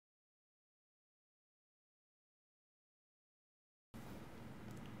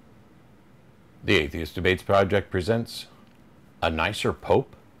The Atheist Debates Project presents A Nicer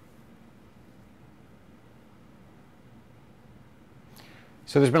Pope?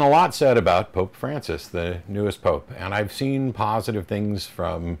 So there's been a lot said about Pope Francis, the newest pope, and I've seen positive things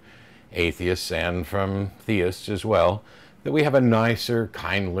from atheists and from theists as well, that we have a nicer,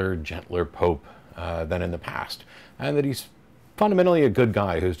 kindler, gentler pope than in the past, and that he's fundamentally a good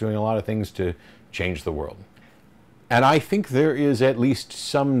guy who's doing a lot of things to change the world. And I think there is at least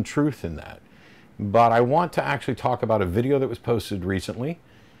some truth in that. But I want to actually talk about a video that was posted recently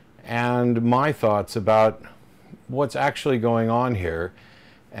and my thoughts about what's actually going on here,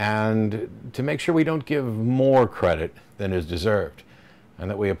 and to make sure we don't give more credit than is deserved, and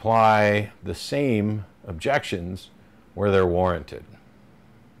that we apply the same objections where they're warranted.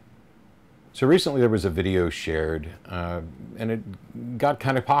 So recently there was a video shared and it got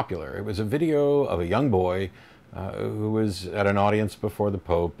kind of popular. It was a video of a young boy who was at an audience before the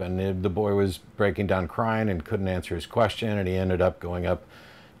Pope, and the boy was breaking down crying and couldn't answer his question, and he ended up going up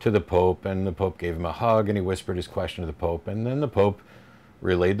to the Pope, and the Pope gave him a hug, and he whispered his question to the Pope, and then the Pope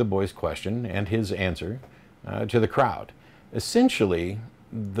relayed the boy's question and his answer to the crowd. Essentially,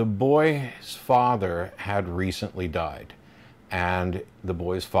 the boy's father had recently died, and the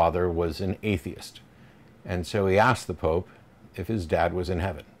boy's father was an atheist, and so he asked the Pope if his dad was in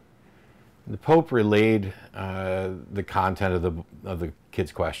heaven. The Pope relayed the content of the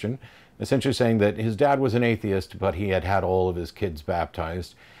kid's question, essentially saying that his dad was an atheist, but he had had all of his kids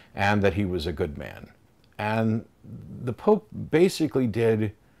baptized, and that he was a good man. And the Pope basically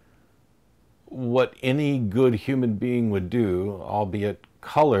did what any good human being would do, albeit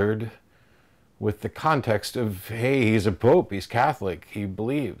colored with the context of, hey, he's a Pope, he's Catholic, he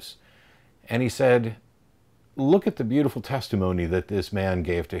believes. And he said, look at the beautiful testimony that this man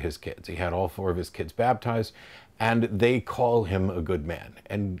gave to his kids. He had all 4 of his kids baptized, and they call him a good man.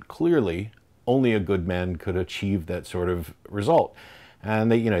 And clearly, only a good man could achieve that sort of result.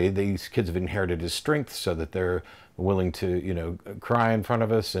 And these kids have inherited his strength so that they're willing to, cry in front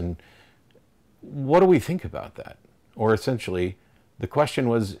of us. And what do we think about that? Or essentially, the question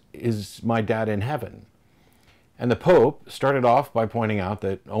was, is my dad in heaven? And the Pope started off by pointing out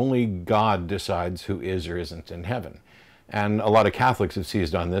that only God decides who is or isn't in heaven. And a lot of Catholics have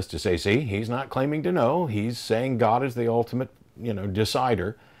seized on this to say, see, he's not claiming to know. He's saying God is the ultimate,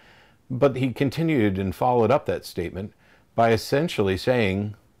 decider. But he continued and followed up that statement by essentially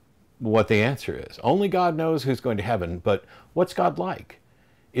saying what the answer is. Only God knows who's going to heaven, but what's God like?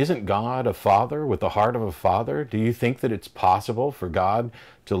 Isn't God a father with the heart of a father? Do you think that it's possible for God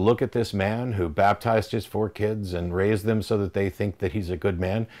to look at this man who baptized his 4 kids and raised them so that they think that he's a good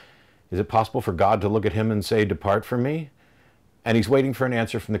man? Is it possible for God to look at him and say, depart from me? And he's waiting for an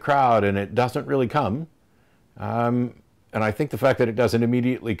answer from the crowd, and it doesn't really come. And I think the fact that it doesn't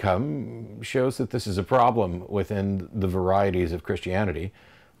immediately come shows that this is a problem within the varieties of Christianity.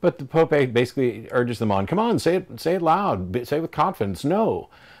 But the Pope basically urges them on, come on, say it loud, say it with confidence.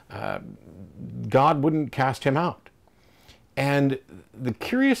 No, God wouldn't cast him out. And the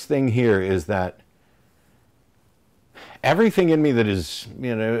curious thing here is that everything in me that is,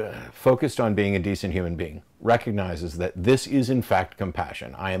 focused on being a decent human being recognizes that this is in fact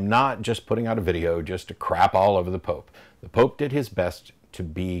compassion. I am not just putting out a video just to crap all over the Pope. The Pope did his best to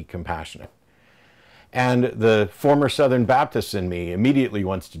be compassionate. And the former Southern Baptist in me immediately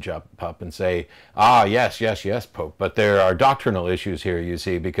wants to jump up and say, yes, Pope, but there are doctrinal issues here, you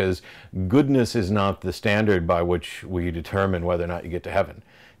see, because goodness is not the standard by which we determine whether or not you get to heaven.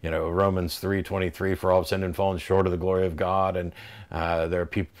 Romans 3:23, for all have sinned and fallen short of the glory of God, and there are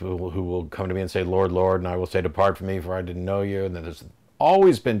people who will come to me and say, Lord, Lord, and I will say, depart from me, for I didn't know you. And then there's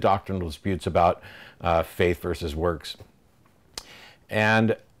always been doctrinal disputes about faith versus works.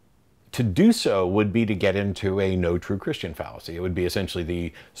 And to do so would be to get into a no true Christian fallacy. It would be essentially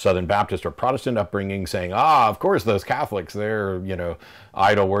the Southern Baptist or Protestant upbringing saying, of course those Catholics, they're,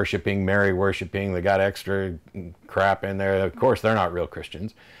 idol worshiping, Mary worshiping, they got extra crap in there. Of course they're not real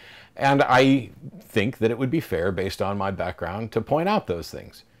Christians. And I think that it would be fair, based on my background, to point out those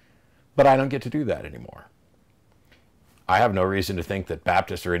things. But I don't get to do that anymore. I have no reason to think that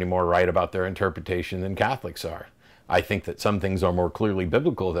Baptists are any more right about their interpretation than Catholics are. I think that some things are more clearly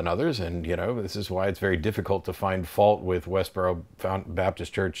biblical than others, and this is why it's very difficult to find fault with Westboro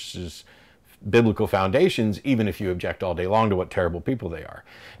Baptist Church's biblical foundations, even if you object all day long to what terrible people they are.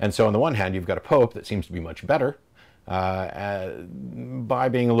 And so on the one hand, you've got a Pope that seems to be much better by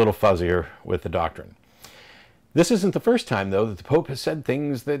being a little fuzzier with the doctrine. This isn't the first time, though, that the Pope has said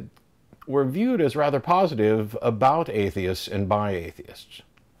things that were viewed as rather positive about atheists and by atheists.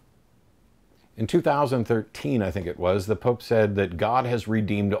 In 2013, I think it was, the Pope said that God has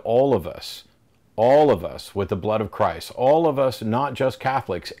redeemed all of us all of us with the blood of Christ, all of us, not just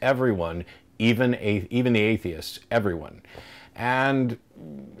Catholics, everyone, even the atheists, everyone. And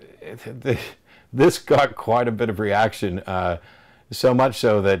this got quite a bit of reaction, so much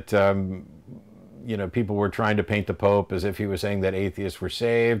so that people were trying to paint the Pope as if he was saying that atheists were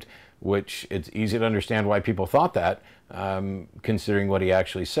saved, which it's easy to understand why people thought that, considering what he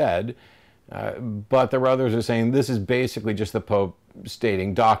actually said. But there were others who are saying this is basically just the Pope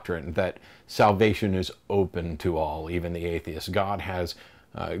stating doctrine, that salvation is open to all, even the atheists. God has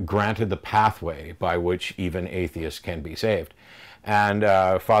granted the pathway by which even atheists can be saved. And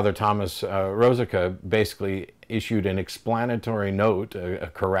Father Thomas Rosica basically issued an explanatory note,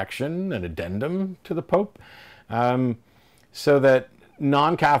 a correction, an addendum to the Pope, so that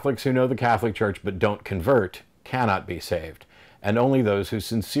non-Catholics who know the Catholic Church but don't convert cannot be saved, and only those who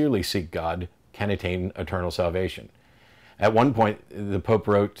sincerely seek God can attain eternal salvation. At one point, the Pope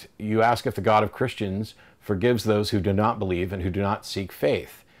wrote, "You ask if the God of Christians forgives those who do not believe and who do not seek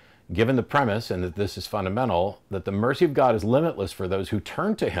faith. Given the premise, and that this is fundamental, that the mercy of God is limitless for those who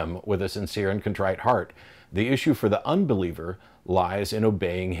turn to him with a sincere and contrite heart, the issue for the unbeliever lies in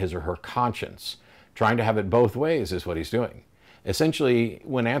obeying his or her conscience." Trying to have it both ways is what he's doing. Essentially,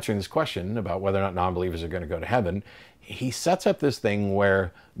 when answering this question about whether or not non-believers are going to go to heaven, he sets up this thing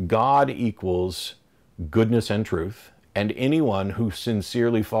where God equals goodness and truth, and anyone who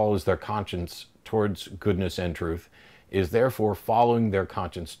sincerely follows their conscience towards goodness and truth is therefore following their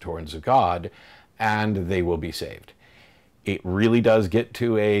conscience towards God, and they will be saved. It really does get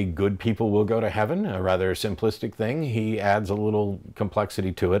to a good people will go to heaven, a rather simplistic thing. He adds a little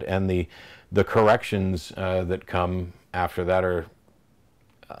complexity to it, and the corrections that come after that are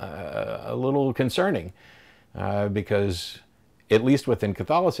a little concerning, because at least within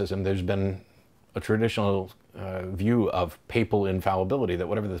Catholicism, there's been a traditional view of papal infallibility, that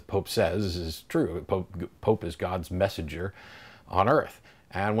whatever the Pope says is true. Pope is God's messenger on earth.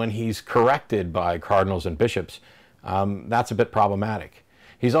 And when he's corrected by cardinals and bishops, that's a bit problematic.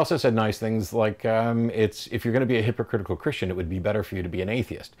 He's also said nice things like, if you're going to be a hypocritical Christian, it would be better for you to be an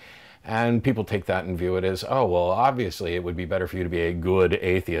atheist. And people take that and view it as, oh, well, obviously it would be better for you to be a good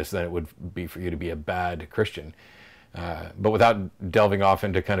atheist than it would be for you to be a bad Christian. But without delving off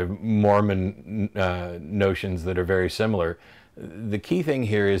into kind of Mormon notions that are very similar, the key thing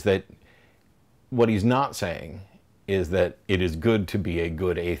here is that what he's not saying is that it is good to be a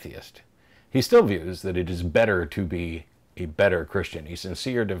good atheist. He still views that it is better to be a better Christian, a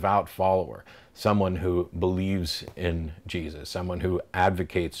sincere, devout follower, someone who believes in Jesus, someone who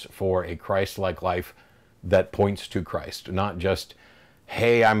advocates for a Christ-like life that points to Christ, not just,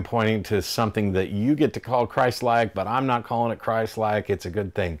 hey, I'm pointing to something that you get to call Christ-like, but I'm not calling it Christ-like, it's a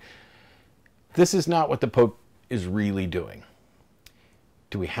good thing. This is not what the Pope is really doing.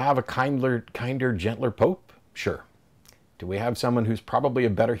 Do we have a kinder, gentler Pope? Sure. Do we have someone who's probably a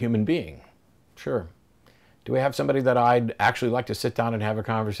better human being? Sure. Do we have somebody that I'd actually like to sit down and have a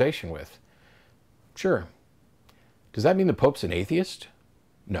conversation with? Sure. Does that mean the Pope's an atheist?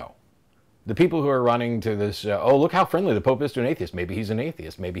 No. The people who are running to this, oh, look how friendly the Pope is to an atheist. Maybe he's an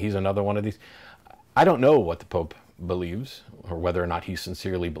atheist. Maybe he's another one of these. I don't know what the Pope believes, or whether or not he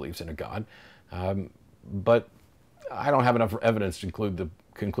sincerely believes in a God. But I don't have enough evidence to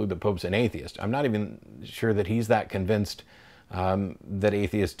conclude the Pope's an atheist. I'm not even sure that he's that convinced that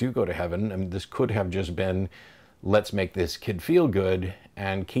atheists do go to heaven. I mean, this could have just been, let's make this kid feel good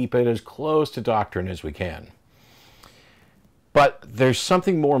and keep it as close to doctrine as we can. But there's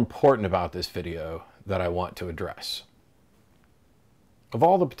something more important about this video that I want to address. Of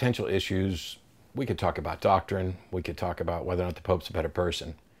all the potential issues, we could talk about doctrine, we could talk about whether or not the Pope's a better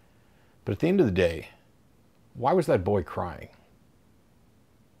person. But at the end of the day, why was that boy crying?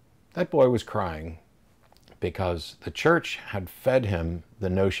 That boy was crying because the church had fed him the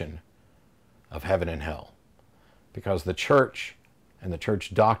notion of heaven and hell. Because the church and the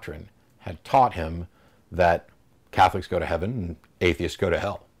church doctrine had taught him that Catholics go to heaven and atheists go to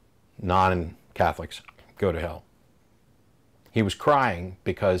hell. Non-Catholics go to hell. He was crying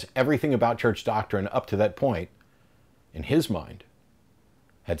because everything about church doctrine up to that point, in his mind,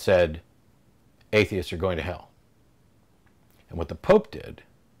 had said atheists are going to hell. And what the Pope did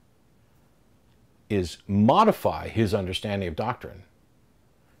is modify his understanding of doctrine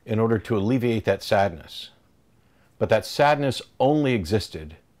in order to alleviate that sadness. But that sadness only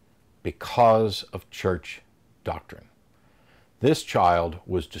existed because of church doctrine. This child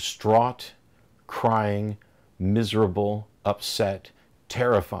was distraught, crying, miserable, upset,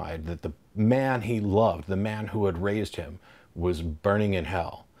 terrified that the man he loved, the man who had raised him, was burning in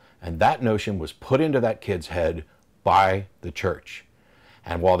hell. And that notion was put into that kid's head by the church.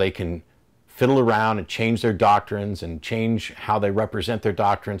 And while they can fiddle around and change their doctrines and change how they represent their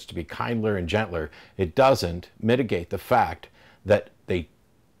doctrines to be kinder and gentler, it doesn't mitigate the fact that they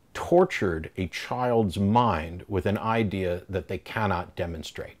tortured a child's mind with an idea that they cannot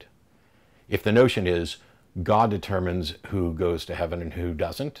demonstrate. If the notion is God determines who goes to heaven and who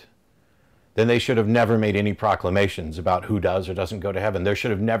doesn't, then they should have never made any proclamations about who does or doesn't go to heaven. There should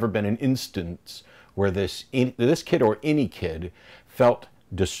have never been an instance where this kid or any kid felt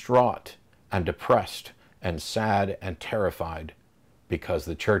distraught and depressed and sad and terrified because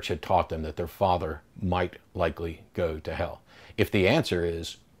the church had taught them that their father might likely go to hell. If the answer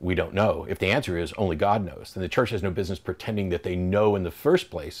is we don't know, if the answer is only God knows, then the church has no business pretending that they know in the first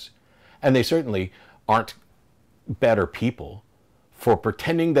place, and they certainly aren't better people for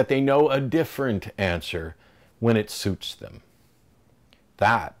pretending that they know a different answer when it suits them.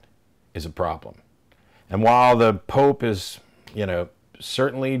 That is a problem. And while the Pope is,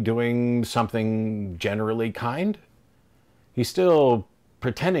 certainly doing something generally kind, he's still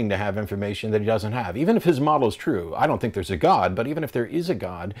pretending to have information that he doesn't have. Even if his model is true, I don't think there's a God, but even if there is a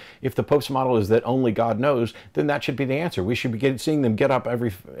God, if the Pope's model is that only God knows, then that should be the answer. We should be seeing them get up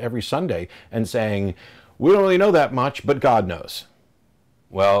every Sunday and saying, we don't really know that much, but God knows.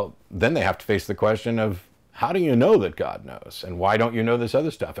 Well, then they have to face the question of, how do you know that God knows? And why don't you know this other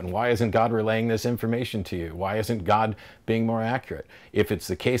stuff? And why isn't God relaying this information to you? Why isn't God being more accurate? If it's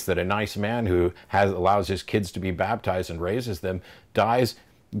the case that a nice man who allows his kids to be baptized and raises them dies,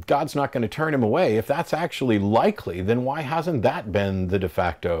 God's not going to turn him away. If that's actually likely, then why hasn't that been the de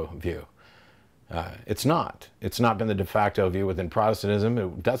facto view? It's not. It's not been the de facto view within Protestantism.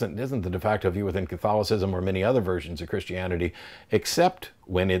 It isn't the de facto view within Catholicism or many other versions of Christianity, except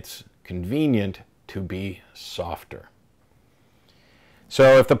when it's convenient to be softer.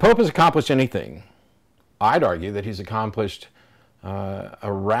 So if the Pope has accomplished anything, I'd argue that he's accomplished a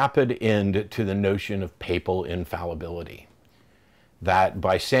rapid end to the notion of papal infallibility. That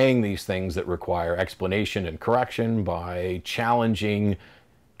by saying these things that require explanation and correction, by challenging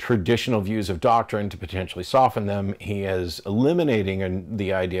traditional views of doctrine to potentially soften them, he is eliminating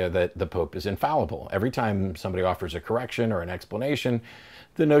the idea that the Pope is infallible. Every time somebody offers a correction or an explanation,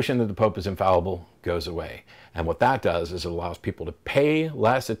 the notion that the Pope is infallible goes away. And what that does is it allows people to pay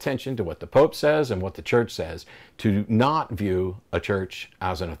less attention to what the Pope says and what the church says, to not view a church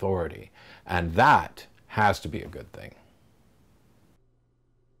as an authority. And that has to be a good thing.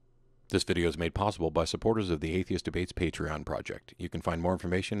 This video is made possible by supporters of the Atheist Debates Patreon project. You can find more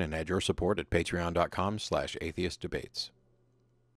information and add your support at patreon.com/atheistdebates.